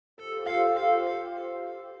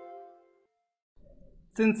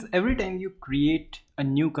Since every time you create a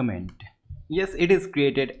new comment, yes, it is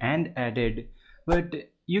created and added, but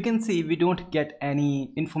you can see we don't get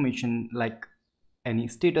any information like any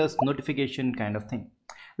status notification kind of thing.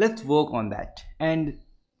 Let's work on that. And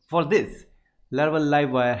for this, Laravel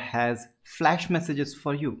Livewire has flash messages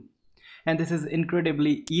for you. And this is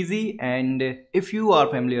incredibly easy, and if you are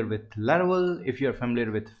familiar with Laravel, if you are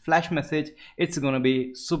familiar with flash message, it's gonna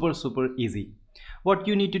be super easy. What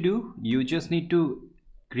you need to do, you just need to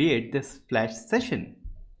create this flash session.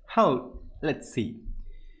 How? Let's see.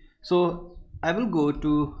 So I will go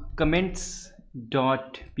to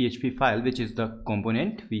comments.php file, which is the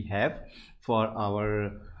component we have for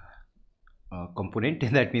our component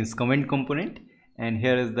that means comment component, and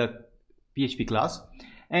here is the PHP class.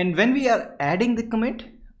 And when we are adding the comment,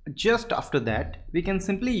 just after that we can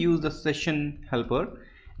simply use the session helper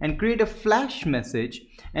and create a flash message,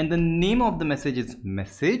 and the name of the message is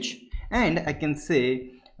message, and I can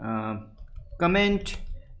say comment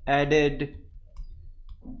added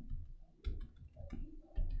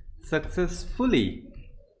successfully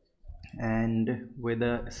and with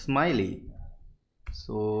a smiley,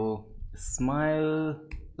 so smile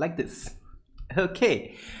like this.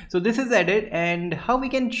 Okay, so this is added, and how we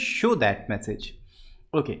can show that message?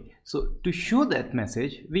 Okay, so to show that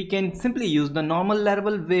message we can simply use the normal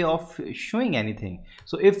Laravel way of showing anything.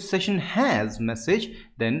 So if session has message,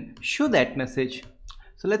 then show that message.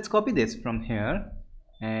 So let's copy this from here,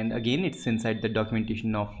 and again it's inside the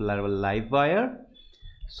documentation of Laravel Livewire.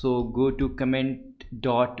 So go to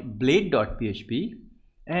comment.blade.php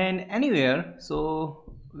and anywhere, so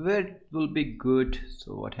where it will be good.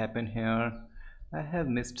 So what happened here? I have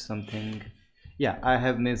missed something. Yeah, I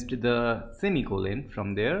have missed the semicolon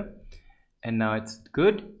from there, and now it's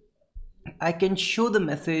good. I can show the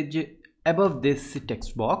message above this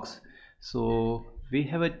text box. So we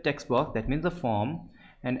have a text box, that means a form,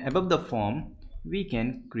 and above the form we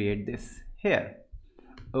can create this here.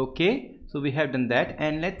 Okay, so we have done that,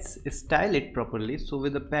 and let's style it properly. So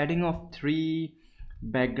with a padding of 3,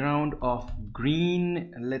 background of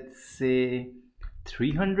green, let's say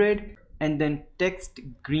 300, and then text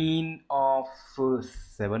green of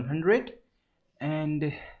 700,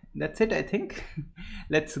 and that's it, I think.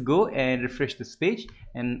 Let's go and refresh this page,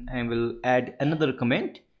 and I will add another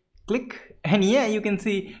comment. Click, and yeah, you can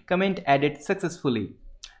see comment added successfully.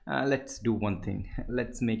 Let's do one thing.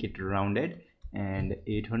 Let's make it rounded and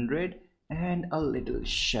 800 and a little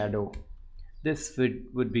shadow. This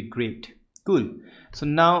would be great. Cool. So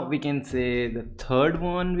now we can say the third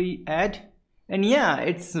one we add, and yeah,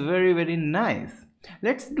 it's very nice.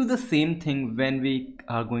 Let's do the same thing when we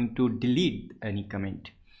are going to delete any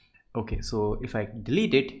comment. Okay, so if I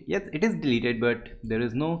delete it, yes, it is deleted, but there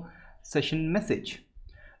is no session message.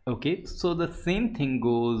 Okay, so the same thing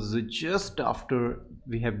goes just after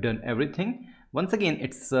we have done everything. Once again,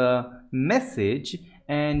 it's a message,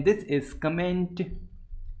 and this is comment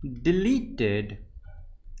deleted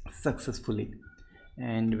successfully,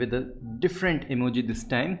 and with a different emoji this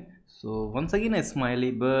time. So once again a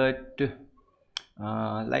smiley, but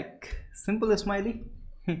like simple smiley.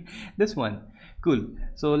 This one. Cool.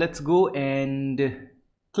 So let's go and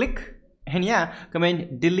click, and yeah,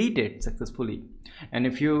 comment deleted successfully. And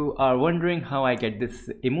if you are wondering how I get this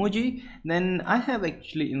emoji, then I have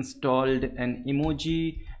actually installed an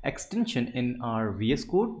emoji extension in our VS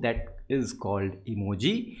Code that is called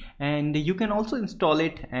emoji, and you can also install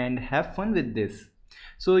it and have fun with this.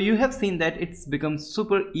 So you have seen that it's become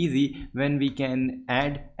super easy when we can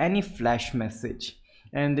add any flash message,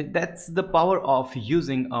 and that's the power of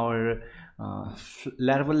using our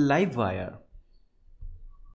Laravel Livewire.